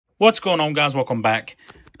What's going on, guys? Welcome back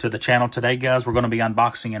to the channel. Today, guys, we're going to be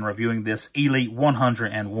unboxing and reviewing this Elite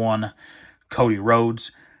 101 Cody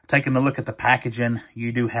Rhodes. Taking a look at the packaging,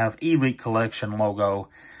 you do have Elite Collection logo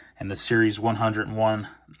and the Series 101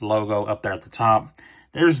 logo up there at the top.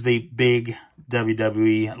 There's the big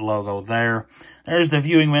WWE logo there. There's the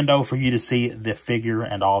viewing window for you to see the figure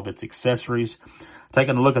and all of its accessories.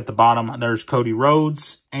 Taking a look at the bottom, there's Cody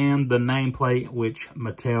Rhodes and the nameplate, which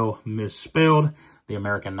Mattel misspelled. The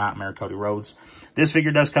American Nightmare Cody Rhodes. This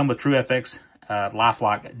figure does come with TrueFX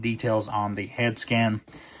lifelike details on the head scan.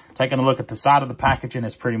 Taking a look at the side of the packaging,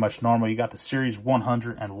 it's pretty much normal. You got the Series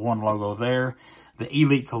 101 logo there, the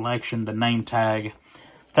Elite Collection, the name tag.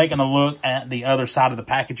 Taking a look at the other side of the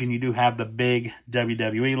packaging, you do have the big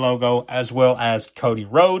WWE logo as well as Cody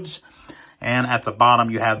Rhodes. And at the bottom,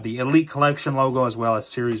 you have the Elite Collection logo as well as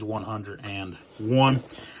Series 101.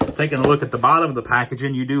 Taking a look at the bottom of the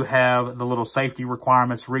packaging, you do have the little safety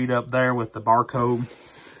requirements read up there with the barcode.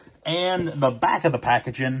 And the back of the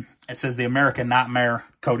packaging, it says the American Nightmare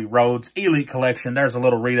Cody Rhodes Elite Collection. There's a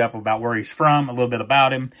little read up about where he's from, a little bit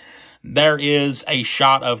about him. There is a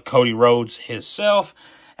shot of Cody Rhodes himself.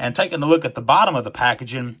 And taking a look at the bottom of the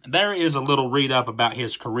packaging, there is a little read up about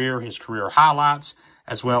his career highlights,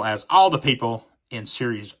 as well as all the people in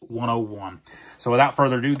Series 101. So without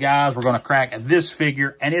further ado, guys, we're going to crack this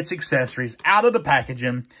figure and its accessories out of the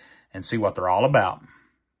packaging and see what they're all about.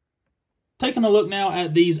 Taking a look now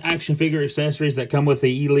at these action figure accessories that come with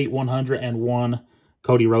the Elite 101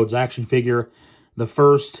 Cody Rhodes action figure. The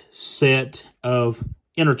first set of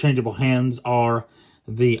interchangeable hands are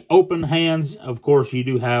the open hands. Of course, you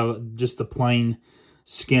do have just the plain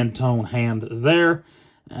skin tone hand there.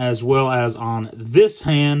 As well as on this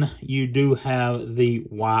hand, you do have the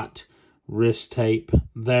white wrist tape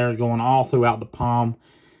there going all throughout the palm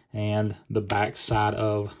and the back side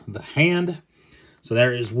of the hand. So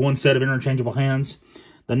there is one set of interchangeable hands.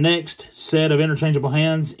 The next set of interchangeable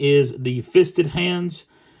hands is the fisted hands.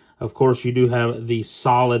 Of course, you do have the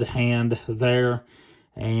solid hand there.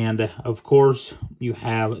 And of course, you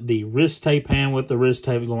have the wrist tape hand with the wrist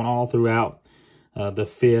tape going all throughout the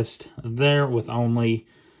fist there, with only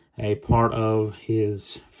a part of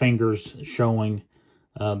his fingers showing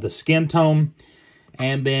the skin tone.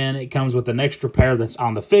 And then it comes with an extra pair that's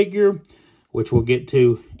on the figure, which we'll get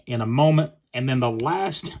to in a moment. And then the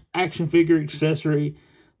last action figure accessory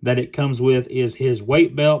that it comes with is his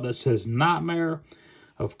weight belt that says Nightmare.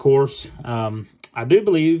 Of course, I do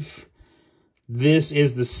believe this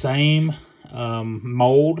is the same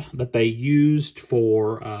mold that they used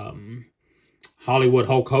for Hollywood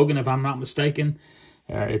Hulk Hogan, if I'm not mistaken.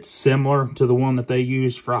 It's similar to the one that they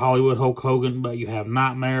used for Hollywood Hulk Hogan, but you have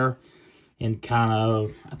Nightmare in kind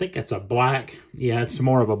of, I think it's a black. Yeah, it's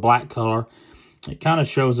more of a black color. It kind of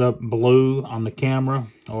shows up blue on the camera,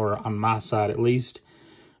 or on my side at least.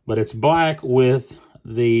 But it's black with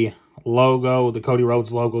the logo, the Cody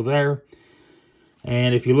Rhodes logo there.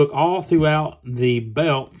 And if you look all throughout the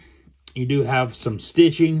belt, you do have some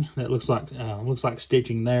stitching that looks like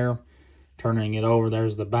stitching there. Turning it over,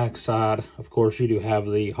 there's the back side. Of course, you do have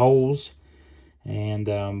the holes and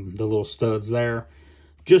the little studs there,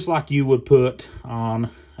 just like you would put on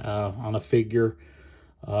a figure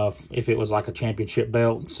if it was like a championship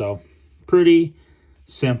belt. So pretty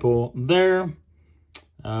simple there.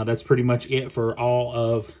 That's pretty much it for all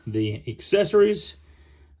of the accessories.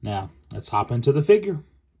 Now, let's hop into the figure.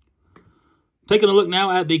 Taking a look now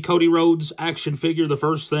at the Cody Rhodes action figure, the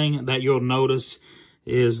first thing that you'll notice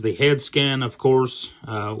is the head scan. Of course,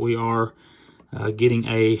 we are getting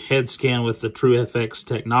a head scan with the TrueFX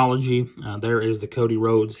technology. There is the Cody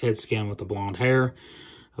Rhodes head scan with the blonde hair.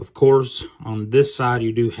 Of course, on this side,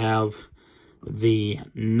 you do have the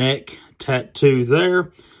neck tattoo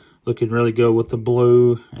there. Looking really good with the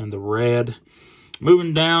blue and the red.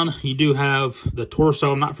 Moving down, you do have the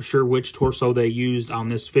torso. I'm not for sure which torso they used on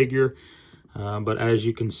this figure. But as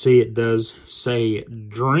you can see, it does say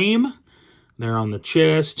Dream there on the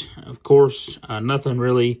chest. Of course, nothing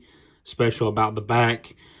really special about the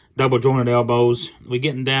back. Double jointed elbows. We're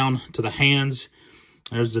getting down to the hands.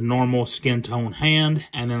 There's the normal skin tone hand.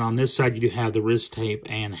 And then on this side, you do have the wrist tape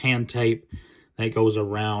and hand tape that goes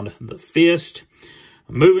around the fist.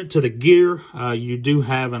 Moving to the gear, you do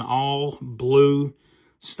have an all blue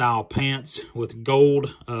style pants with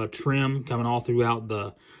gold trim coming all throughout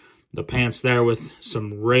the pants there, with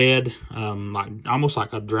some red, almost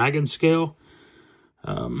like a dragon scale.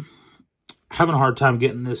 Having a hard time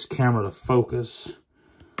getting this camera to focus.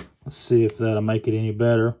 Let's see if that'll make it any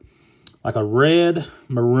better. Like a red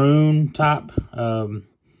maroon type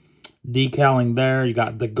decaling there. You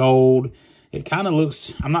got the gold. It kind of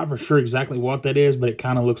looks, I'm not for sure exactly what that is, but it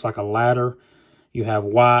kind of looks like a ladder. You have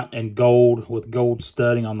white and gold with gold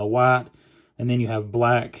studding on the white. And then you have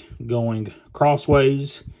black going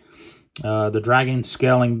crossways. The dragon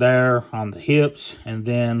scaling there on the hips. And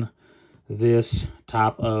then this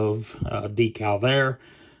type of decal there.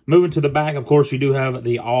 Moving to the back, of course, you do have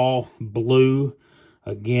the all blue.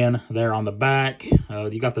 Again, there on the back.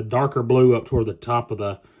 You got the darker blue up toward the top of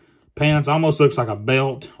the pants. Almost looks like a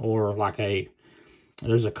belt or like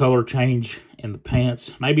there's a color change in the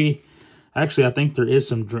pants. Maybe, actually, I think there is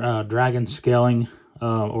some dragon scaling,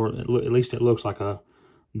 or at least it looks like a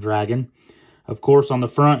dragon. Of course, on the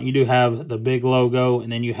front, you do have the big logo,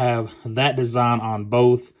 and then you have that design on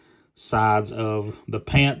both sides of the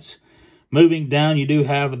pants. Moving down, you do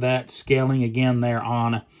have that scaling again there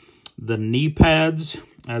on the knee pads,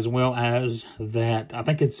 as well as that, I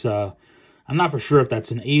think it's, I'm not for sure if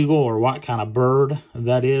that's an eagle or what kind of bird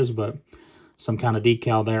that is, but some kind of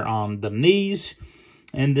decal there on the knees.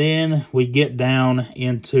 And then we get down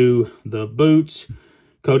into the boots.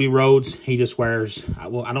 Cody Rhodes, he just wears,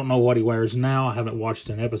 well, I don't know what he wears now. I haven't watched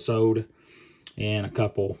an episode in a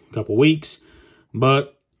couple weeks.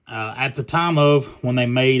 But at the time of when they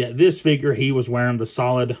made this figure, he was wearing the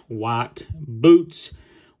solid white boots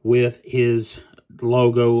with his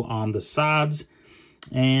logo on the sides.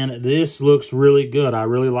 And this looks really good. I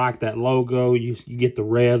really like that logo. You get the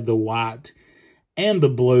red, the white, and the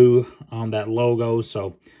blue on that logo.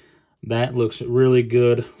 So that looks really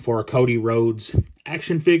good for a Cody Rhodes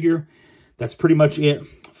action figure. That's pretty much it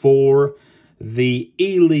for the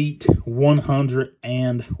Elite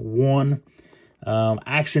 101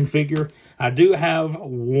 action figure. I do have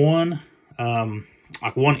one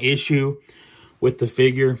issue with the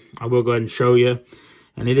figure. I will go ahead and show you,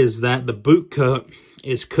 and it is that the boot cut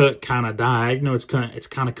is cut kind of diagonal. It's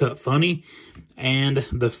kind of cut funny, and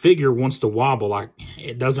the figure wants to wobble, like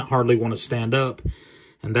it doesn't hardly want to stand up,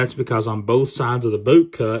 and that's because on both sides of the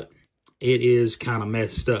boot cut it is kind of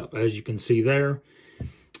messed up. As you can see there,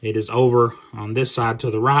 it is over on this side to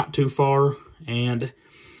the right too far, and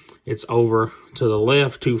it's over to the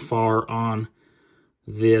left too far on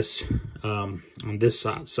this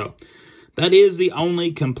side. So that is the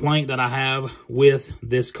only complaint that I have with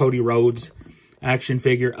this Cody Rhodes action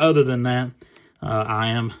figure. Other than that,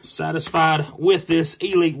 I am satisfied with this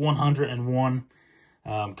Elite 101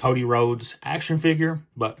 Cody Rhodes action figure.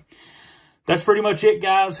 But that's pretty much it,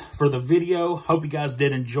 guys, for the video. Hope you guys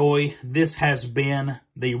did enjoy. This has been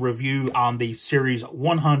the review on the Series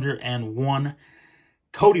 101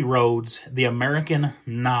 Cody Rhodes, the American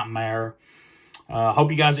Nightmare.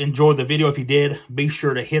 Hope you guys enjoyed the video. If you did, be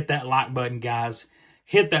sure to hit that like button, guys.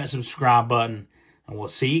 Hit that subscribe button, and we'll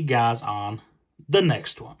see you guys on the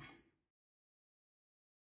next one.